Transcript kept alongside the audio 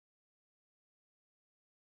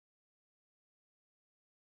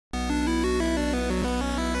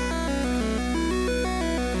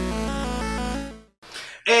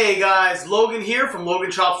Hey guys, Logan here from Logan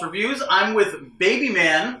Chops Reviews. I'm with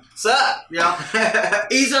Babieman. What's up? Yeah.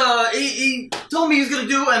 he told me he's gonna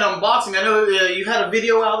do an unboxing. I know you had a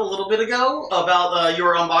video out a little bit ago about you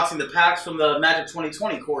were unboxing the packs from the Magic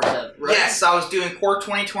 2020 core set, right? Yes, I was doing Core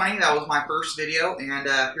 2020. That was my first video, and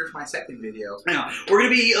here's my second video. Yeah. We're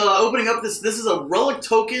gonna be opening up this. This is a Relic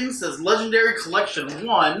token. Says Legendary Collection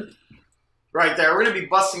 1. Right there, we're gonna be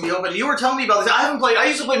busting the open. You were telling me about this. I haven't played. I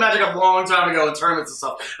used to play Magic a long time ago in tournaments and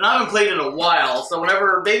stuff, and I haven't played in a while. So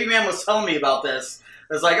whenever Babieman was telling me about this,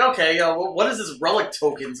 it's like, okay, what is this Relic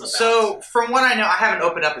tokens about? So from what I know, I haven't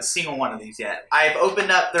opened up a single one of these yet. I've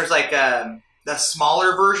opened up. There's like the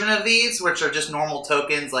smaller version of these, which are just normal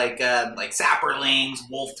tokens, like sapperlings,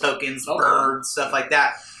 wolf tokens, birds, stuff like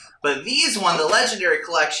that. But these one, the Legendary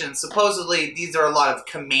Collection, supposedly these are a lot of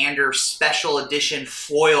Commander Special Edition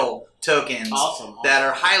foil tokens that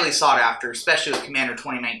are highly sought after, especially with Commander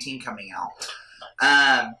 2019 coming out.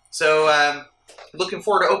 Looking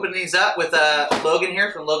forward to opening these up with Logan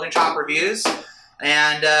here from Logan Chop Reviews.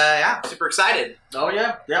 And yeah, super excited. Oh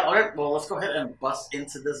yeah, yeah. All right, well let's go ahead and bust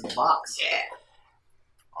into this box. Yeah.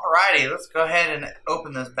 Alrighty, let's go ahead and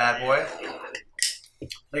open this bad boy.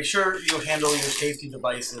 Make sure you handle your safety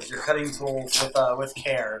devices, your cutting tools with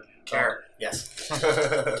care. Care. Yes.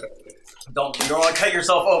 You don't want to cut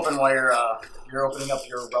yourself open while you're opening up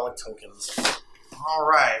your Relic tokens. All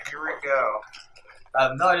right, here we go. I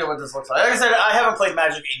have no idea what this looks like. Like I said, I haven't played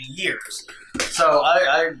Magic in years, so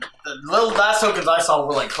the little last tokens I saw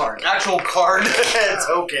were like actual card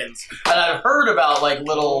tokens, and I've heard about like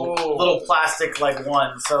little plastic like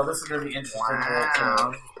ones. So this is gonna be interesting.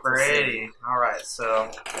 Wow, pretty. All right, so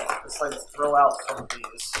let's like throw out some of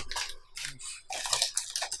these.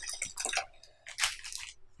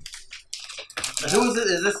 Who is it?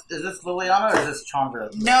 Is this Liliana or is this Chandra?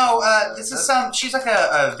 No, this is she's like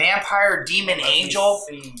a vampire demon angel.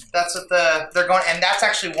 That's what they're going, and that's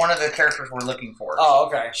actually one of the characters we're looking for. Oh,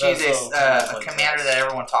 okay. She's a commander that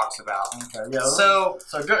everyone talks about. Okay, yeah. So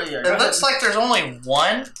it looks like there's only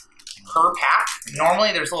one per pack.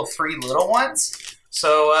 Normally there's three little ones.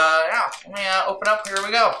 So, yeah, let me open up. Here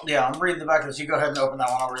we go. Yeah, I'm reading the back of this. You go ahead and open that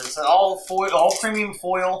one. I'll read it. It says, all premium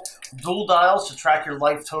foil, dual dials to track your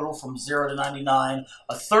life total from 0 to 99,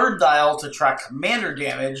 a third dial to track commander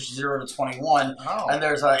damage, 0 to 21, and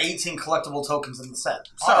there's 18 collectible tokens in the set.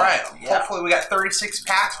 So, all right. Yeah. Hopefully we got 36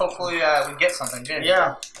 packs. Hopefully we get something good.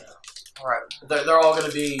 Yeah. All right. They're all going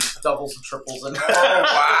to be doubles and triples. And oh,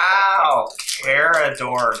 wow.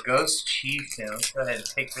 Carador, Ghost Chieftain. Let's go ahead and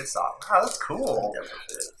take this off. Wow, that's cool.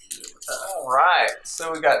 All right.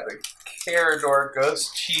 So we got the Carador,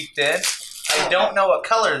 Ghost Chieftain. I don't know what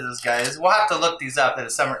color this guy is. We'll have to look these up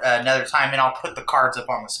at another time, and I'll put the cards up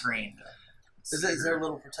on the screen. Is there a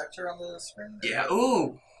little protector on the screen? Yeah.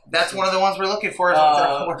 Ooh. That's one of the ones we're looking for.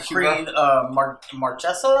 Queen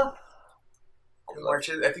Marchesa? I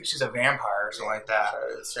think she's a vampire or something like that.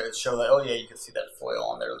 Show that. Oh yeah, you can see that foil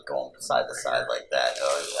on there going side to side like that.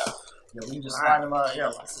 Oh yeah. Yeah, we can just line them up.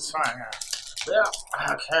 Yeah, this is fine. Yeah.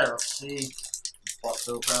 Okay, let's see. Bust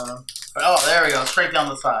open. Oh, there we go. Straight down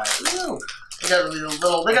the side. Ooh. They got these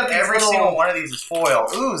little. They got every single one of these is foil.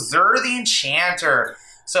 Ooh, Zur the Enchanter.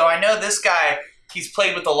 So I know this guy. He's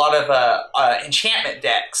played with a lot of enchantment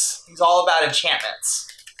decks. He's all about enchantments.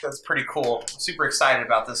 That's pretty cool. I'm super excited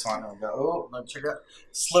about this one. Oh, let's check out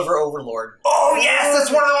Sliver Overlord. Oh yes, that's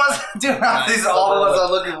one of the ones. Dude, these are all the ones I'm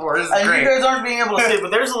looking for. This is great. You guys aren't being able to see, but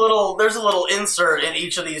there's a little insert in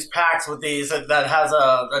each of these packs with these that has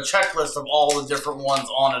a checklist of all the different ones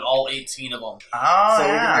on it, all 18 of them. Oh, so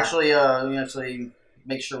we can actually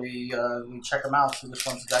make sure we check them out, see which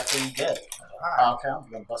ones exactly you get. Right. Okay, I'm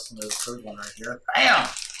gonna bust into this third one right here. Bam.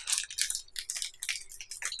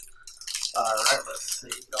 Alright, let's see.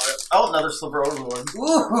 Oh, another Sliver Overlord.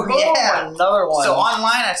 Ooh, yeah. Another one. So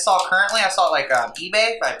online, I saw like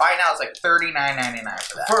eBay. If I buy now, it's like $39.99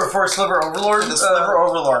 for that. For a Sliver Overlord? The Sliver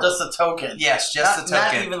Overlord. Just a token. Yes, just the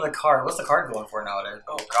token. Not even the card. What's the card going for nowadays?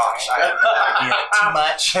 Oh gosh, I have no idea. Too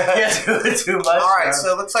much. Yeah, too much. Alright,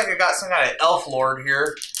 so it looks like I got some kind of Elf Lord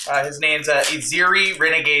here. His name's Iziri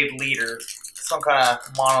Renegade Leader. Some kind of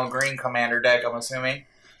mono green commander deck, I'm assuming.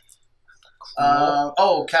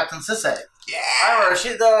 Cool. Captain Sisse. Yeah, I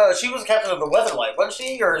remember she was captain of the Weatherlight, wasn't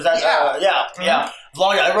she? Or is that yeah. As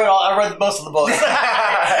long as I read most of the books.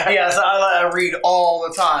 Yeah, so I read all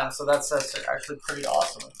the time, so that's actually pretty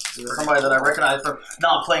awesome. Somebody that I recognize from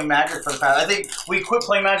not playing Magic for the past. I think we quit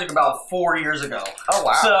playing Magic about 4 years ago. Oh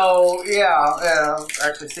wow! So yeah,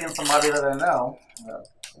 actually seeing somebody that I know.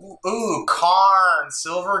 Ooh, Karn,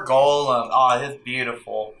 Silver Golem. Oh, it's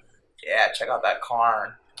beautiful. Yeah, check out that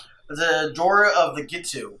Karn. The Dora of the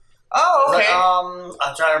Gitu. Oh, okay.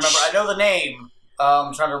 I'm trying to remember. I know the name.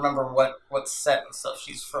 I'm trying to remember what set and stuff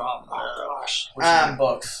she's from. Oh gosh. Which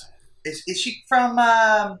books? Is she from?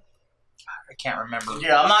 I can't remember.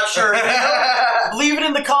 Yeah, I'm not sure. Leave it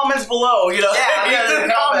in the comments below. You know. Yeah, leave it in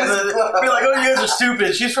the comments. Be like, oh, you guys are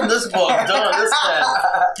stupid. She's from this book. Duh, this set.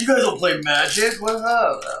 You guys don't play Magic. What's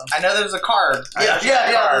up? I know there's a card. Yeah.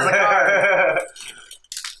 There's a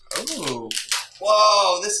card. Ooh.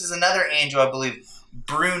 Whoa! This is another angel, I believe.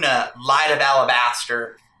 Bruna, Light of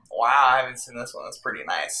Alabaster. Wow, I haven't seen this one. That's pretty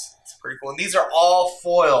nice. It's pretty cool. And these are all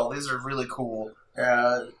foil. These are really cool.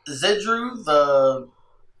 Zidru, the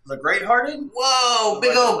Great-Hearted. Whoa,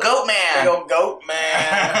 big old goat man. Big old goat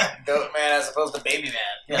man. Goat man as opposed to baby man.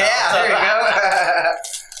 Yeah, there you go.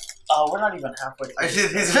 Oh, we're not even halfway through.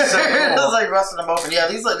 These are so cool. It's like rusting them open. Yeah,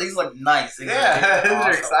 these look nice. These are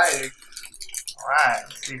awesome. exciting. All right,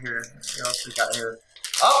 let's see here. What else we got here?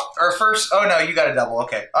 Oh, our first. Oh no, you got a double.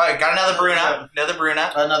 Okay. All right, got another Bruna. Another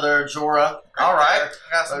Bruna. Another Jorah. All right,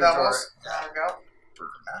 got some Another doubles. Jorah. There we go.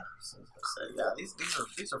 So, yeah,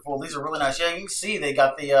 these are full. These are really nice. Yeah, you can see they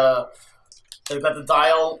got the they've got the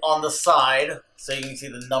dial on the side, so you can see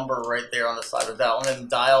the number right there on the side of that one, and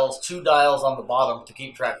two dials on the bottom to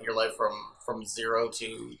keep track of your life from 0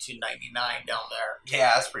 to 99 down there.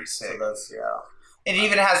 Yeah, that's pretty sick. So that's And it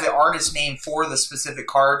even has the artist name for the specific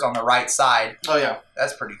cards on the right side. Oh yeah,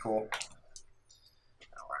 that's pretty cool.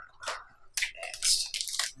 All right. Next.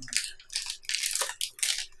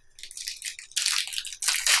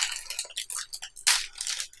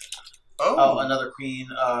 Oh, another Queen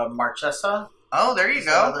Marchesa. Oh, there you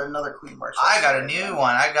go. Another Queen Marchesa. I got a new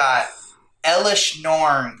one. I got Elish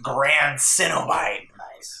Norn Grand Cenobite.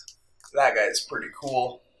 Nice. That guy's pretty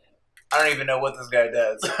cool. I don't even know what this guy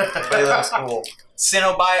does, but he looks cool.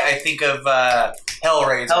 Cenobite, I think of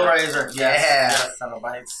Hellraiser. Hellraiser, yeah.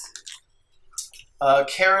 Cenobites.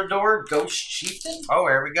 Carador, Ghost Chieftain. Oh,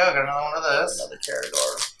 here we go. Got another one of those. Another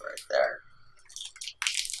Carador right there.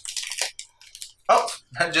 Oh,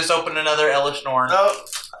 I just opened another Elish Norn. Oh,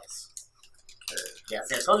 nice. Yeah,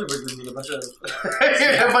 see, I told you we're going to need a bunch of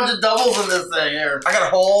a bunch of doubles in this thing here. I got a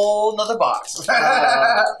whole nother box.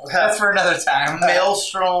 That's for another time.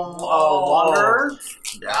 Maelstrom Wanderer.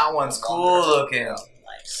 That one's cool looking.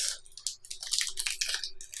 Nice.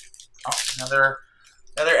 Oh, another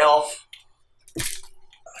elf. There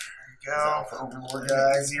you go. Overlord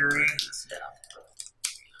Ziri. Yeah.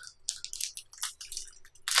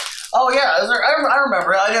 Oh yeah, I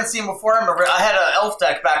remember. I didn't see him before. I remember. I had an elf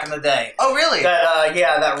deck back in the day. Oh really? That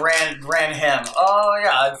that ran him. Oh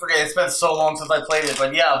yeah, I forget. It's been so long since I played it,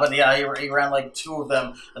 but he ran like 2 of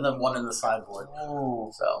them and then 1 in the sideboard.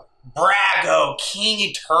 Ooh. So Brago, King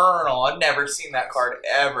Eternal. I've never seen that card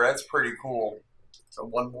ever. That's pretty cool. So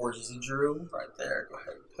 1 more Zidru right there. Go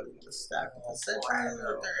ahead and put it in the stack. That's it. Right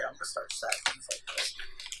there. I'm gonna start stacking things like this.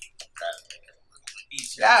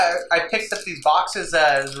 Yeah, I picked up these boxes.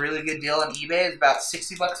 It was a really good deal on eBay. It's about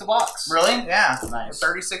 $60 a box. Really? Yeah. Nice.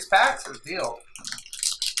 36 packs. It was a deal.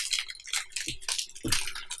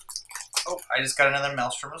 Oh, I just got another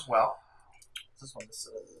Maelstrom as well. This one's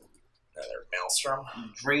another Maelstrom.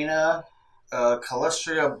 Drina,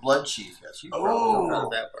 Calistria, Blood Chief. Yeah, she's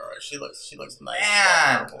she looks nice.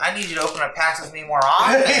 Man, I need you to open up packs with me more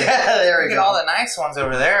often. Yeah, there we go. Get all the nice ones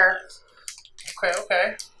over there.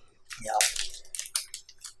 Okay. Yeah.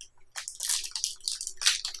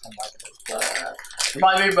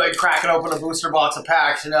 Remind me by cracking open a booster box of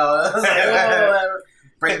packs, you know.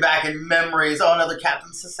 Bring back in memories. Oh, another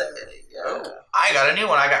Captain Society. Yeah. Oh, I got a new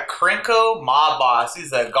one. I got Krenko Mob Boss.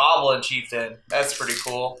 He's a Goblin Chieftain. That's pretty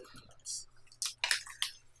cool.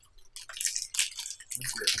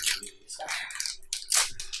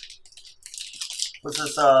 What's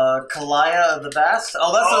this, Kalaya the Bast?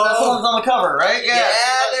 Oh, that's the one's on the cover, right? Yeah,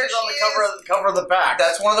 there's on the cover of the pack.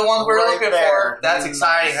 That's one of the ones we're looking for. That's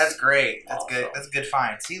exciting. Nice. That's great. That's Awesome. good. That's a good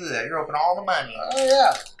find. See that? You're opening all the money. Oh,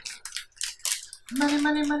 yeah. Money.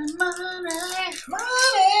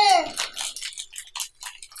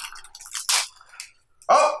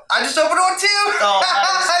 Oh, I just opened one too. Oh,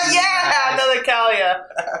 nice. Yeah, Nice. another Kalia.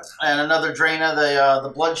 And another Drina, the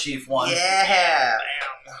Blood Chief one. Yeah.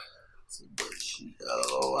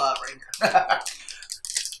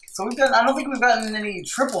 So we've got. I don't think we've gotten any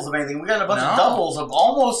triples of anything. We got a bunch of doubles of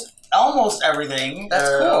almost everything. That's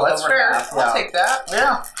cool. That's fair. Half. I'll take that.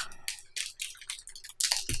 Yeah.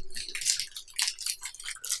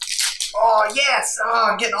 Oh yes! Oh,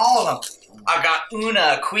 I'm getting all of them. I got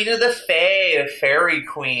Una, Queen of the Fae, the Fairy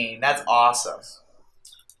Queen. That's awesome.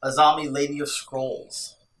 Azami, Lady of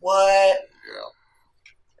Scrolls. What? Yeah.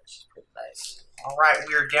 She's pretty Nice. All right,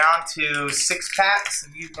 we are down to 6 packs,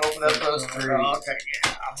 and you can open up those 3. Okay,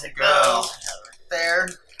 yeah, I'll take Go. those. Right there.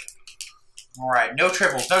 All right, no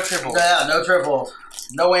triples, no triples. Yeah, no triples.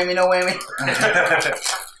 No whammy, no whammy.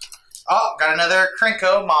 Oh, got another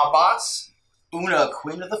Krenko Mob Boss. Una,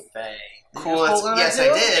 Queen of the Fae. Cool. Yes, I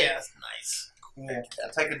did. Yes, nice. Cool.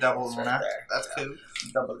 I'll take a double That's one. right there. That's cool.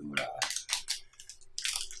 Double Una.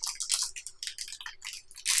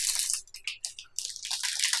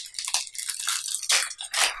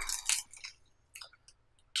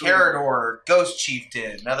 Carador, Ghost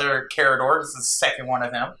Chieftain, another Carador. This is the second one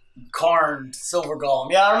of him. Karn, Silver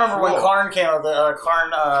Golem. Yeah, I remember when Karn came out.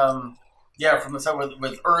 Karn, yeah, from the set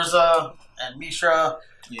with Urza and Mishra.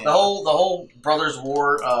 Yeah. The whole Brothers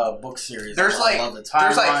War book series. There's I love the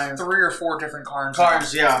timelines. 3 or 4 different Karns.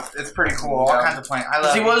 Karns, yeah. It's pretty cool. All kinds of planes. I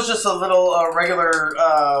love he was just a little regular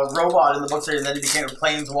robot in the book series, and then he became a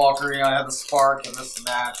planeswalker. You know, had the spark and this and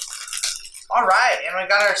that. All right, and we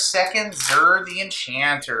got our second Zur the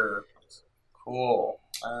Enchanter. Cool.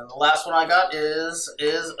 The last one I got is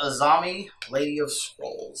Azami, Lady of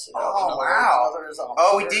Scrolls. Oh, wow.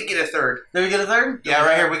 Oh, we did get a third. Did we get a third? Yeah,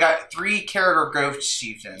 right here. We got 3 Carador Ghost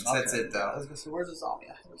Chieftains. Okay. That's it, though. I was going to say, where's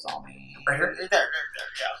Azami? Azami. Right here? There,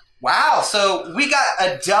 yeah. Wow, so we got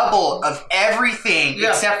a double of everything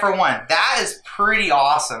except for one. That is pretty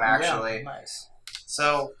awesome, actually. Yeah, nice.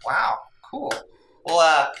 So, wow, cool.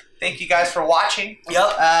 Well, thank you guys for watching.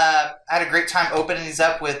 Yep. I had a great time opening these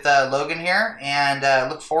up with Logan here, and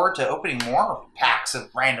look forward to opening more packs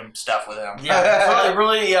of random stuff with him. Yeah,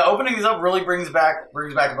 really, opening these up really brings back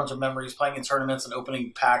a bunch of memories. Playing in tournaments and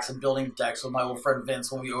opening packs and building decks with my old friend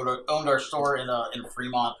Vince when we owned our store in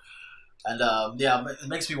Fremont. And yeah, it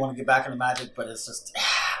makes me want to get back into Magic, but it's just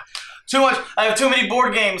too much. I have too many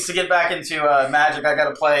board games to get back into Magic. I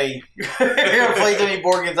gotta play. I gotta play too many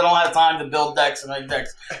board games. I don't have time to build decks and make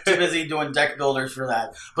decks. Too busy doing deck builders for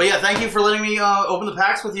that. But yeah, thank you for letting me open the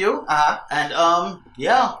packs with you. And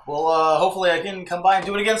yeah, well, hopefully I can come by and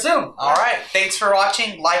do it again soon. All right, thanks for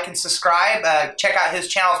watching. Like and subscribe. Check out his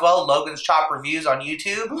channel as well, Logan's Chop Reviews on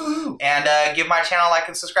YouTube, and give my channel a like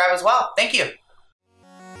and subscribe as well. Thank you.